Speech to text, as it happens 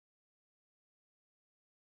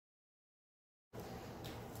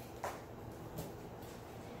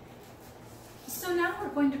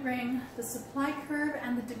going to bring the supply curve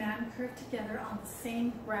and the demand curve together on the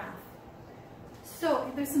same graph.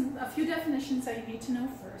 So there's a few definitions that you need to know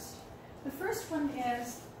first. The first one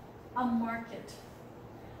is a market.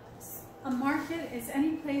 A market is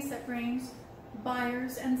any place that brings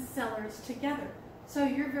buyers and sellers together. So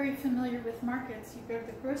you're very familiar with markets. You go to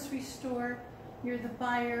the grocery store, you're the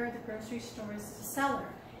buyer, the grocery store is the seller.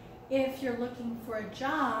 If you're looking for a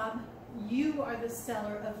job, you are the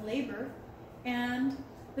seller of labor, and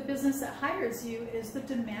the business that hires you is the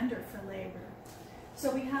demander for labor.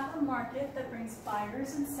 So we have a market that brings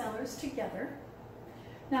buyers and sellers together.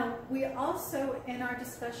 Now, we also, in our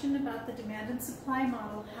discussion about the demand and supply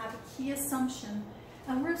model, have a key assumption,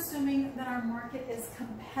 and we're assuming that our market is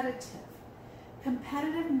competitive.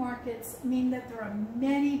 Competitive markets mean that there are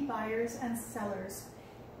many buyers and sellers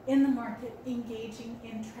in the market engaging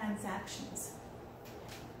in transactions.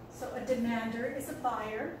 So a demander is a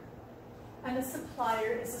buyer and a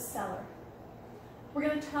supplier is a seller. We're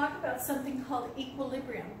going to talk about something called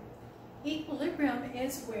equilibrium. Equilibrium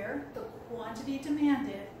is where the quantity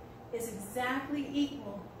demanded is exactly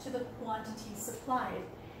equal to the quantity supplied.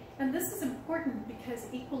 And this is important because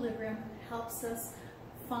equilibrium helps us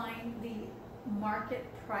find the market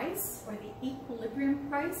price, or the equilibrium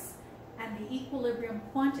price, and the equilibrium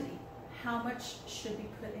quantity. How much should be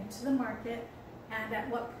put into the market, and at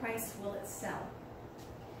what price will it sell?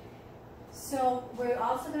 So we're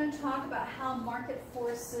also going to talk about how market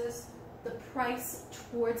forces the price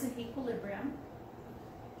towards an equilibrium.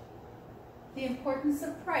 The importance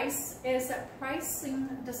of price is that pricing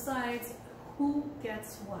decides who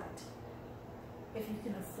gets what. If you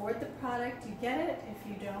can afford the product, you get it. If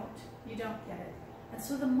you don't, you don't get it. And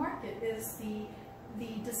so the market is the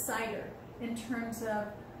decider in terms of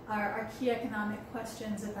our key economic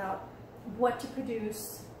questions about what to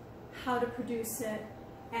produce, how to produce it,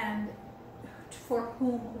 and for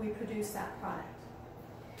whom we produce that product.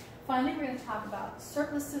 Finally, we're going to talk about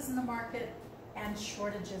surpluses in the market and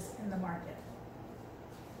shortages in the market.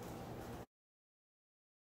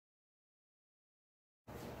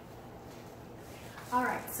 All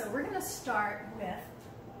right, so we're going to start with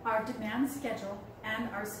our demand schedule and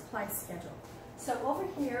our supply schedule. So over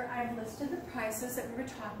here, I've listed the prices that we were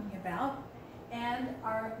talking about and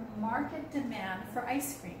our market demand for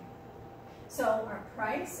ice cream. So our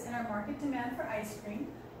price and our market demand for ice cream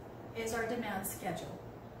is our demand schedule.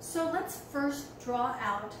 So let's first draw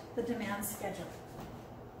out the demand schedule.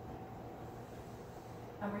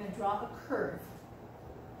 And we're going to draw a curve.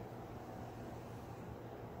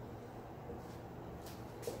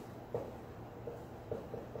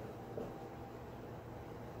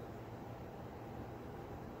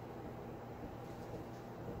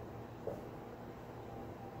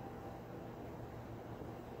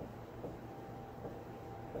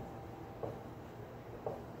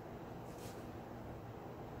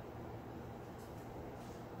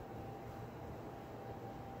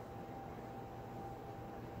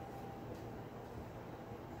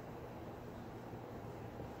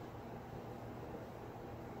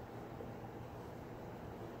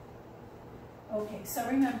 Okay, so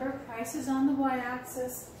remember, price is on the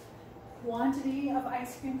y-axis, quantity of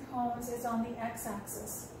ice cream cones is on the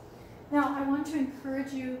x-axis. Now, I want to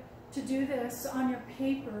encourage you to do this on your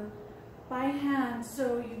paper by hand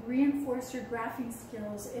so you reinforce your graphing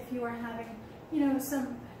skills if you are having,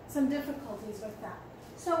 some difficulties with that.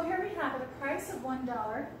 So here we have at a price of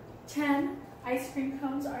 $1, 10 ice cream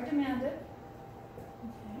cones are demanded.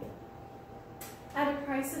 Okay. At a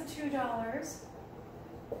price of $2,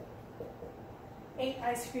 8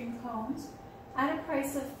 ice cream cones. At a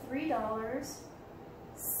price of $3,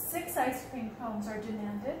 6 ice cream cones are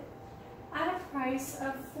demanded. At a price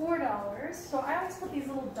of $4, so I always put these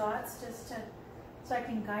little dots so I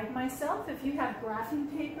can guide myself. If you have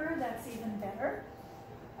graphing paper, that's even better.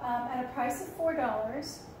 At a price of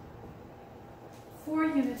 $4, 4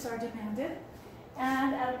 units are demanded.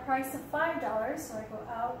 And at a price of $5, so I go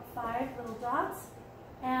out 5 little dots,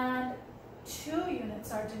 and 2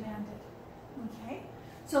 units are demanded. Okay,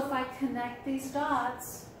 so if I connect these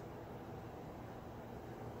dots,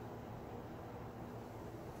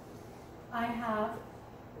 I have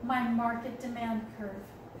my market demand curve.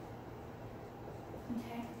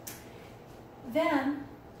 Okay, then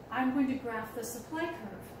I'm going to graph the supply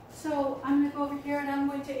curve. So I'm going to go over here and I'm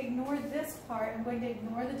going to ignore this part. I'm going to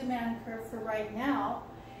ignore the demand curve for right now,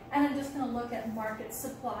 and I'm just going to look at market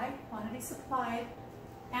supply, quantity supplied,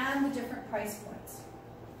 and the different price points.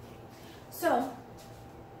 So,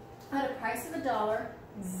 at a price of $1,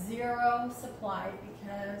 0 supply,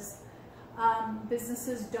 because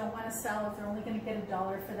businesses don't want to sell if they're only going to get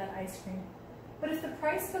 $1 for that ice cream. But if the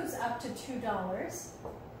price goes up to $2,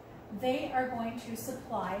 they are going to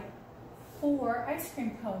supply 4 ice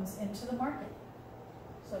cream cones into the market.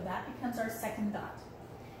 So that becomes our second dot.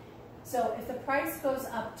 So if the price goes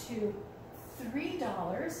up to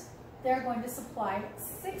 $3, they're going to supply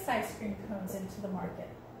 6 ice cream cones into the market.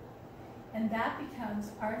 And that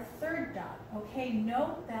becomes our third dot. Okay,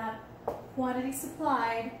 note that quantity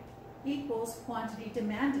supplied equals quantity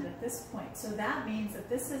demanded at this point. So that means that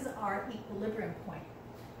this is our equilibrium point.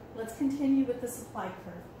 Let's continue with the supply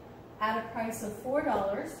curve. At a price of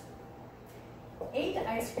 $4, 8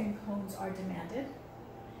 ice cream cones are demanded.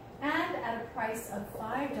 And at a price of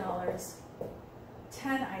 $5,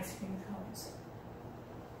 10 ice cream cones.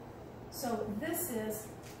 So this is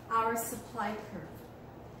our supply curve.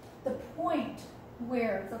 The point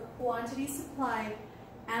where the quantity supplied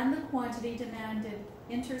and the quantity demanded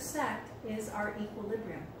intersect is our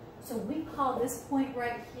equilibrium. So we call this point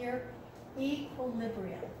right here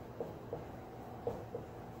equilibrium.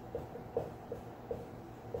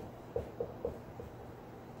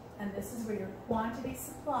 And this is where your quantity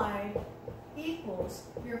supplied equals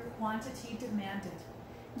your quantity demanded.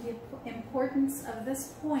 The importance of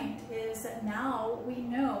this point is that now we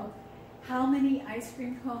know how many ice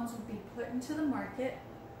cream cones will be put into the market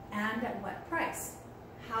and at what price.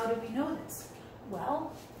 How do we know this?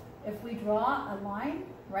 Well, if we draw a line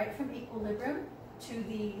right from equilibrium to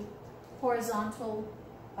the horizontal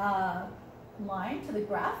line, to the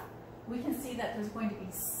graph, we can see that there's going to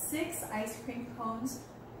be 6 ice cream cones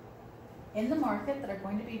in the market that are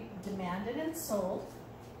going to be demanded and sold.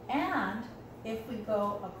 And if we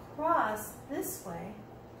go across this way,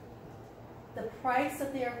 the price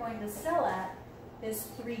that they are going to sell at is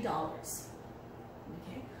 $3.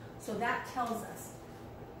 Okay, so that tells us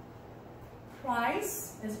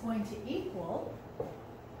price is going to equal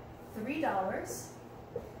 $3,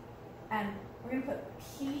 and we're going to put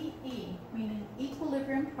PE, meaning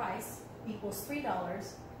equilibrium price equals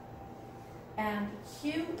 $3, and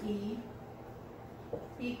QE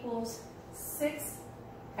equals 6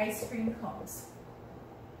 ice cream cones.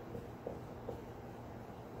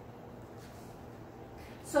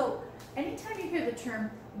 So anytime you hear the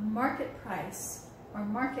term market price or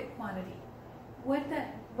market quantity, what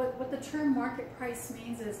the term market price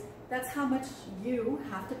means is that's how much you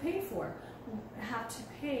have to pay for,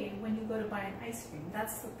 when you go to buy an ice cream.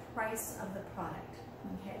 That's the price of the product.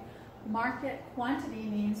 Okay. Market quantity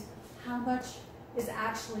means how much is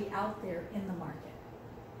actually out there in the market.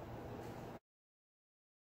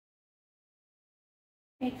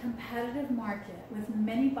 A competitive market with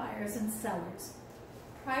many buyers and sellers,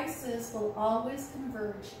 prices will always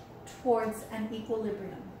converge towards an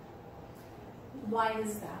equilibrium. Why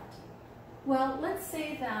is that? Well, let's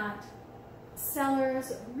say that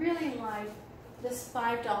sellers really like this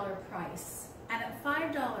 $5 price, and at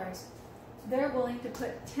 $5, they're willing to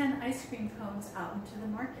put 10 ice cream cones out into the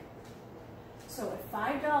market. So at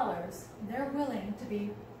 $5, they're willing to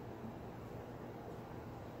be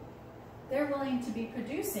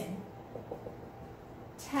producing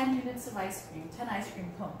 10 units of ice cream, 10 ice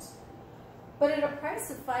cream cones. But at a price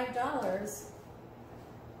of $5,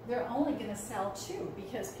 they're only going to sell 2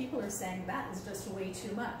 because people are saying that is just way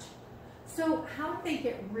too much. So how do they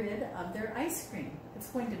get rid of their ice cream? It's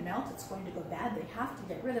going to melt, it's going to go bad, they have to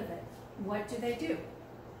get rid of it. What do?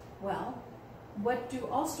 Well, what do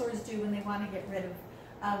all stores do when they want to get rid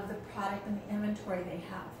of the product and the inventory they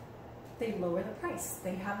have? They lower the price,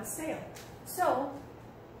 they have a sale. So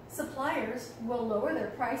suppliers will lower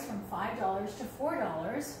their price from $5 to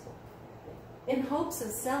 $4 in hopes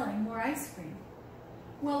of selling more ice cream.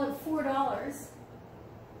 Well, at $4,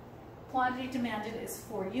 quantity demanded is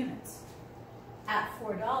 4 units. At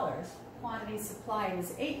 $4, quantity supplied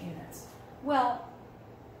is 8 units. Well,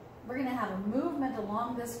 we're going to have a movement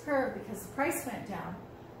along this curve because the price went down,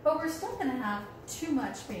 but we're still going to have too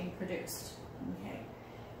much being produced. Okay?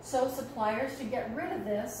 So suppliers, to get rid of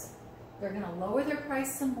this, they're going to lower their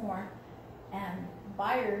price some more, and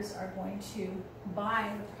buyers are going to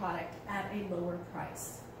buy the product at a lower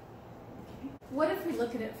price. Okay. What if we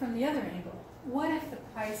look at it from the other angle? What if the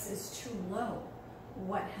price is too low?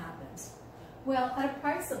 What happens? Well, at a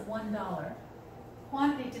price of $1,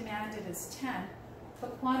 quantity demanded is 10,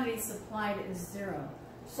 but quantity supplied is 0.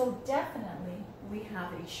 So definitely we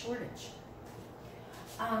have a shortage.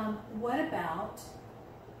 What about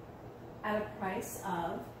at a price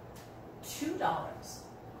of $2?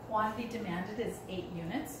 Quantity demanded is 8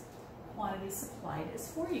 units, quantity supplied is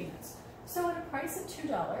 4 units. So at a price of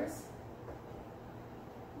 $2,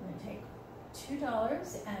 we're going to take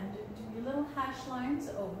 $2 and do your little hash lines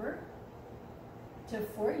over to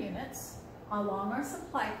 4 units. along our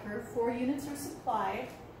supply curve, 4 units are supplied.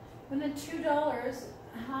 When at $2,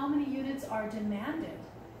 how many units are demanded?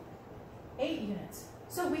 8 units.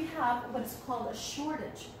 So we have what is called a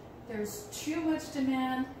shortage. There's too much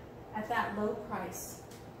demand at that low price.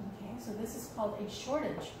 Okay, so this is called a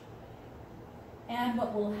shortage. And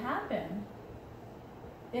what will happen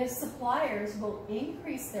is suppliers will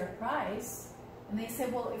increase their price, and they say,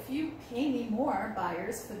 well, if you pay me more,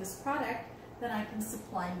 buyers, for this product, then I can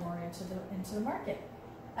supply more into the market.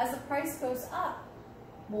 As the price goes up,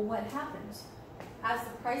 well, what happens? As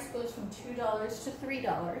the price goes from $2 to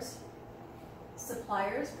 $3,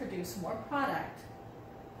 suppliers produce more product,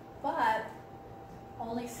 but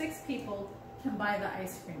only 6 people can buy the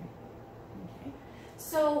ice cream. Okay?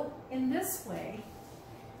 So in this way,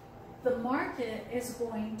 the market is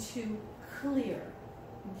going to clear,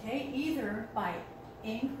 okay, either by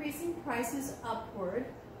increasing prices upward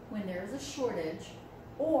when there's a shortage,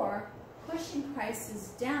 or pushing prices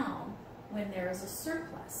down when there is a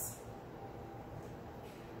surplus.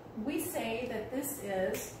 We say that this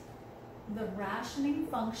is the rationing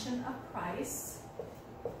function of price,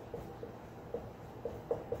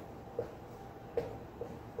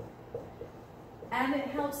 and it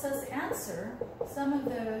helps us answer some of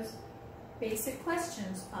those basic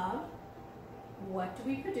questions of what do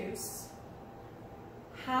we produce,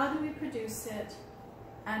 how do we produce it,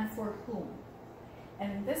 and for whom.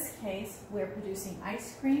 And in this case, we're producing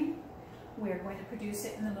ice cream. We're going to produce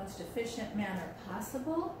it in the most efficient manner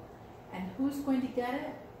possible. And who's going to get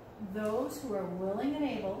it? Those who are willing and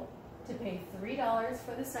able to pay $3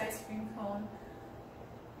 for this ice cream cone.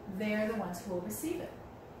 They're the ones who will receive it.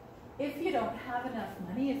 If you don't have enough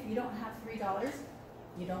money, if you don't have $3,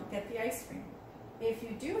 you don't get the ice cream. If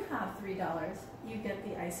you do have $3, you get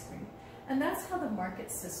the ice cream. And that's how the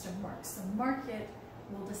market system works. The market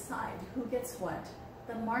will decide who gets what.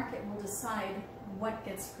 The market will decide what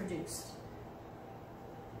gets produced.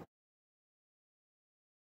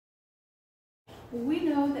 We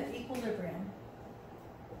know that equilibrium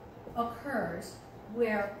occurs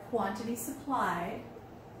where quantity supplied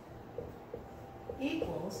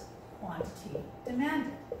equals quantity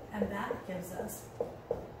demanded, and that gives us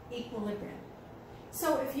equilibrium.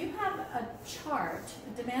 So if you have a chart,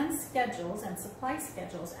 demand schedules and supply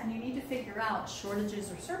schedules, and you need to figure out shortages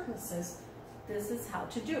or surpluses, this is how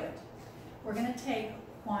to do it. We're going to take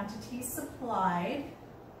quantity supplied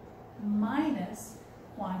minus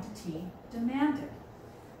quantity demanded.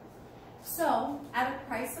 So at a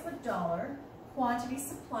price of $1, quantity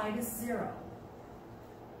supplied is 0.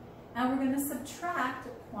 And we're going to subtract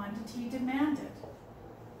quantity demanded.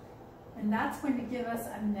 And that's going to give us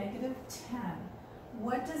a negative 10.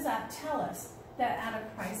 What does that tell us? That at a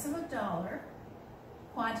price of $1,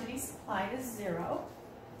 quantity supplied is 0,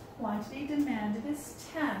 quantity demanded is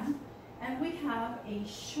 10, and we have a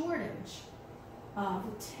shortage of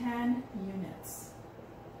 10 units,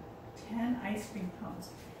 10 ice cream cones.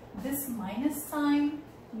 This minus sign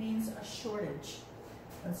means a shortage.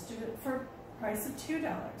 Let's do it for price of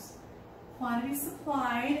 $2. Quantity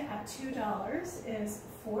supplied at $2 is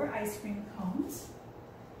 4 ice cream cones.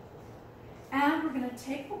 And we're going to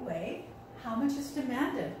take away how much is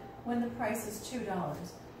demanded when the price is $2.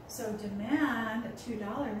 So demand at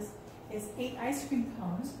 $2 is 8 ice cream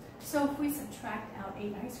cones. So if we subtract out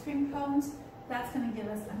 8 ice cream cones, that's going to give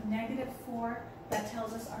us a negative 4. That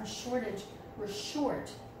tells us our shortage. We're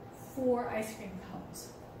short 4 ice cream cones.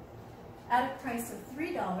 At a price of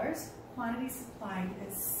 $3, quantity supplied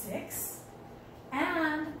is 6,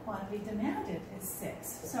 and quantity demanded is 6.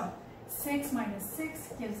 So 6 minus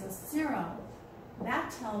 6 gives us 0.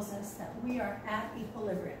 That tells us that we are at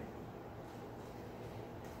equilibrium.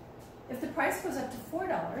 If the price goes up to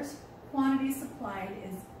 $4, quantity supplied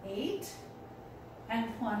is 8,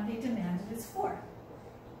 and quantity demanded is 4.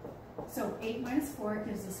 So 8 minus 4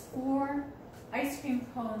 gives us 4 ice cream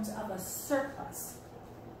cones of a surplus.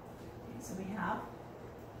 Okay, so we have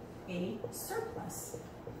a surplus.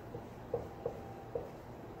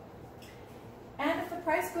 And if the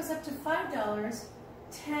price goes up to $5,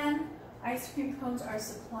 10 ice cream cones are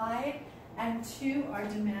supplied and 2 are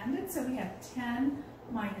demanded. So we have 10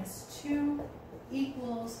 minus 2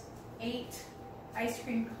 equals 8 ice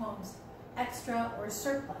cream cones extra or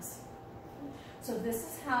surplus. So this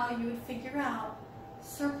is how you would figure out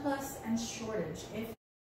surplus and shortage. If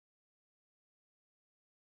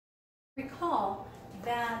you recall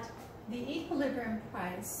that the equilibrium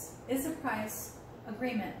price is a price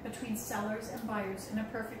agreement between sellers and buyers in a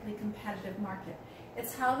perfectly competitive market.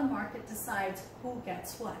 It's how the market decides who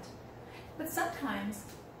gets what. But sometimes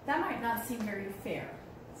that might not seem very fair.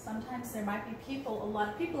 Sometimes there might be a lot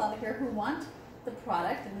of people out here who want the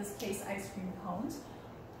product, in this case ice cream cones,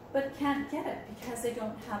 but can't get it because they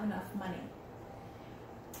don't have enough money.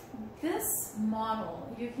 This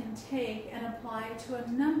model you can take and apply to a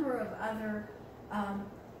number of other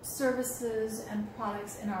services and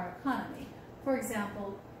products in our economy. For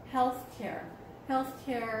example, healthcare.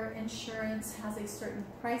 Healthcare insurance has a certain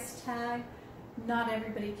price tag. Not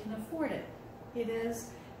everybody can afford it. It is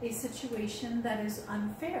a situation that is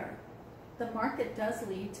unfair. The market does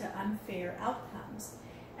lead to unfair outcomes,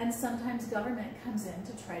 and sometimes government comes in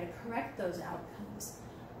to try to correct those outcomes.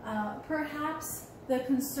 Perhaps the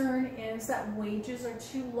concern is that wages are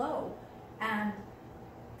too low, and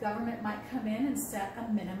government might come in and set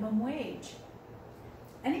a minimum wage.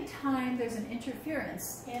 Anytime there's an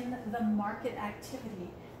interference in the market activity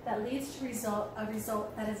that leads to a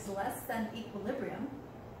result that is less than equilibrium,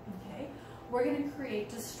 okay, we're going to create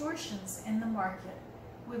distortions in the market.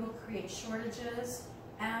 We will create shortages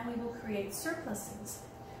and we will create surpluses.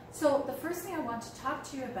 So the first thing I want to talk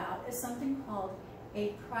to you about is something called a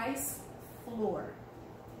price floor.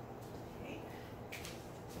 Okay.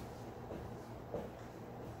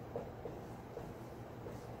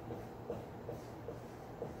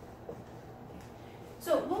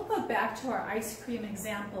 So we'll go back to our ice cream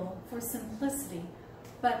example for simplicity,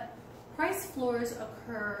 but price floors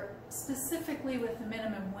occur specifically with the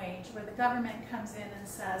minimum wage, where the government comes in and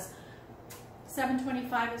says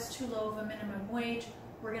 $7.25 is too low of a minimum wage,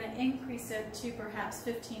 we're going to increase it to perhaps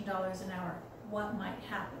 $15 an hour. What might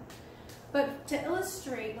happen? But to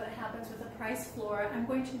illustrate what happens with a price floor, I'm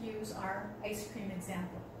going to use our ice cream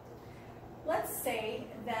example. Let's say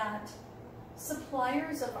that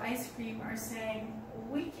suppliers of ice cream are saying,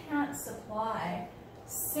 we can't supply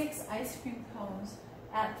 6 ice cream cones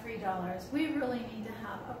at $3. We really need to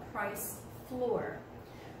have a price floor.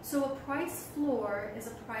 So a price floor is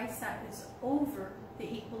a price that is over the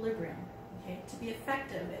equilibrium. Okay? To be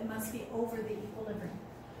effective, it must be over the equilibrium.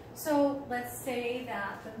 So let's say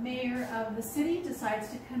that the mayor of the city decides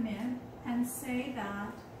to come in and say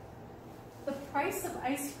that the price of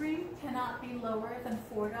ice cream cannot be lower than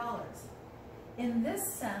 $4. In this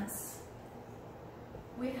sense,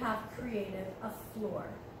 we have created a floor.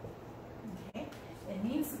 Okay? It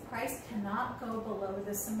means the price cannot go below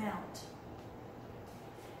this amount.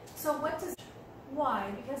 So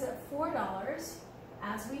why? Because at $4,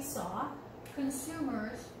 as we saw,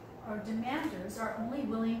 consumers or demanders are only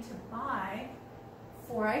willing to buy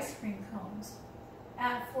 4 ice cream cones.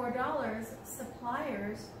 At $4,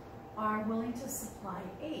 suppliers are willing to supply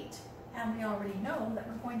 8. And we already know that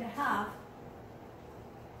we're going to have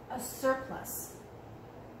a surplus.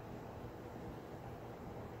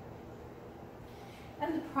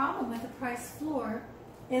 And the problem with the price floor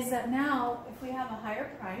is that now, if we have a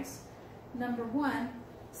higher price, number one,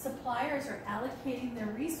 suppliers are allocating their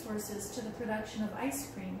resources to the production of ice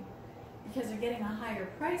cream because they're getting a higher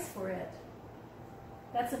price for it.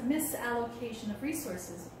 That's a misallocation of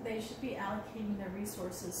resources. They should be allocating their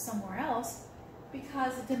resources somewhere else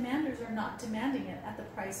because the demanders are not demanding it at the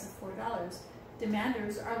price of $4.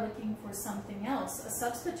 Demanders are looking for something else, a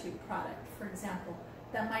substitute product, for example,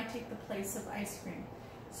 that might take the place of ice cream.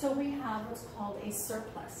 So we have what's called a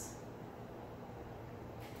surplus.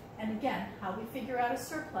 And again, how we figure out a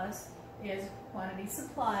surplus is quantity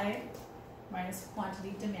supplied minus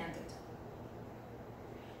quantity demanded.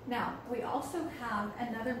 Now, we also have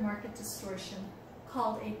another market distortion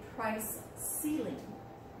called a price ceiling.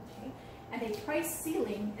 Okay? And a price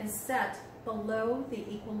ceiling is set below the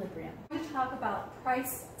equilibrium. We're going to talk about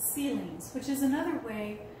price ceilings, which is another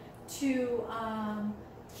way to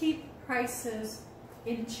keep prices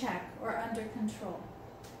in check or under control.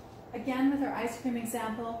 Again, with our ice cream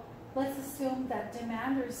example, let's assume that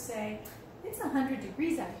demanders say, it's 100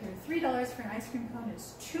 degrees out here. $3 for an ice cream cone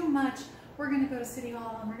is too much. We're going to go to City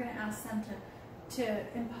Hall and we're going to ask them to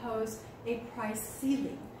impose a price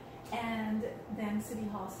ceiling. And then City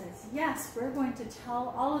Hall says, yes, we're going to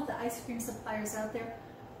tell all of the ice cream suppliers out there,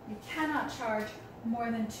 you cannot charge more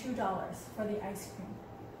than $2 for the ice cream.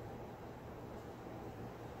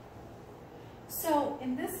 So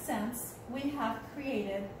in this sense, we have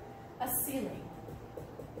created a ceiling,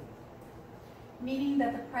 meaning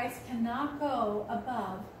that the price cannot go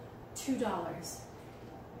above $2.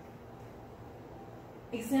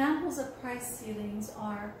 Examples of price ceilings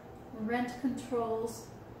are rent controls,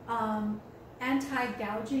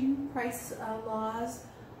 anti-gouging price laws.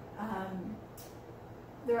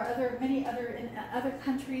 There are in other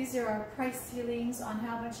countries, there are price ceilings on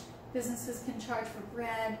how much businesses can charge for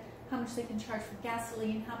bread, how much they can charge for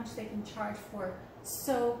gasoline, how much they can charge for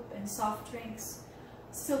soap and soft drinks.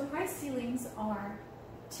 So price ceilings are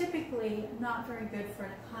typically not very good for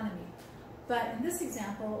an economy. But in this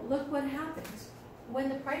example, look what happens. When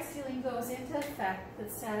the price ceiling goes into effect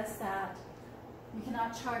that says that you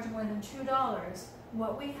cannot charge more than $2,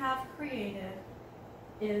 what we have created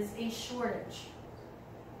is a shortage.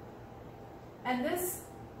 And this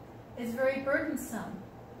is very burdensome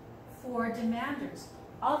for demanders.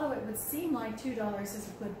 Although it would seem like $2 is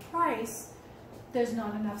a good price, there's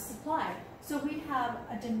not enough supply. So we have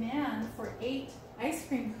a demand for 8 ice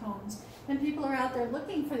cream cones, and people are out there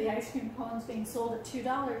looking for the ice cream cones being sold at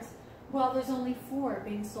 $2. Well, there's only 4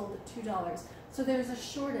 being sold at $2. So there's a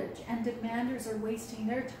shortage, and demanders are wasting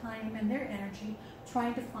their time and their energy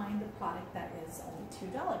trying to find the product that is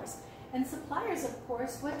only $2. And suppliers, of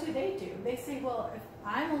course, what do? They say, well, if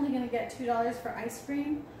I'm only going to get $2 for ice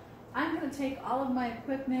cream, I'm going to take all of my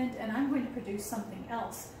equipment and I'm going to produce something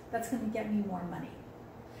else that's going to get me more money.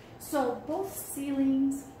 So both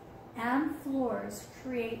ceilings and floors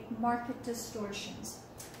create market distortions.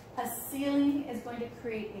 A ceiling is going to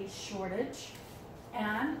create a shortage,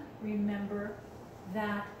 and remember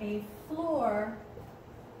that a floor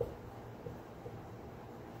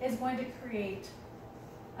is going to create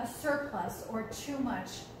a surplus or too much.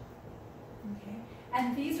 Okay?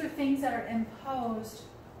 And these are things that are imposed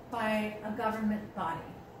by a government body,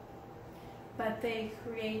 but they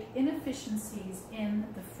create inefficiencies in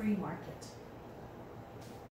the free market.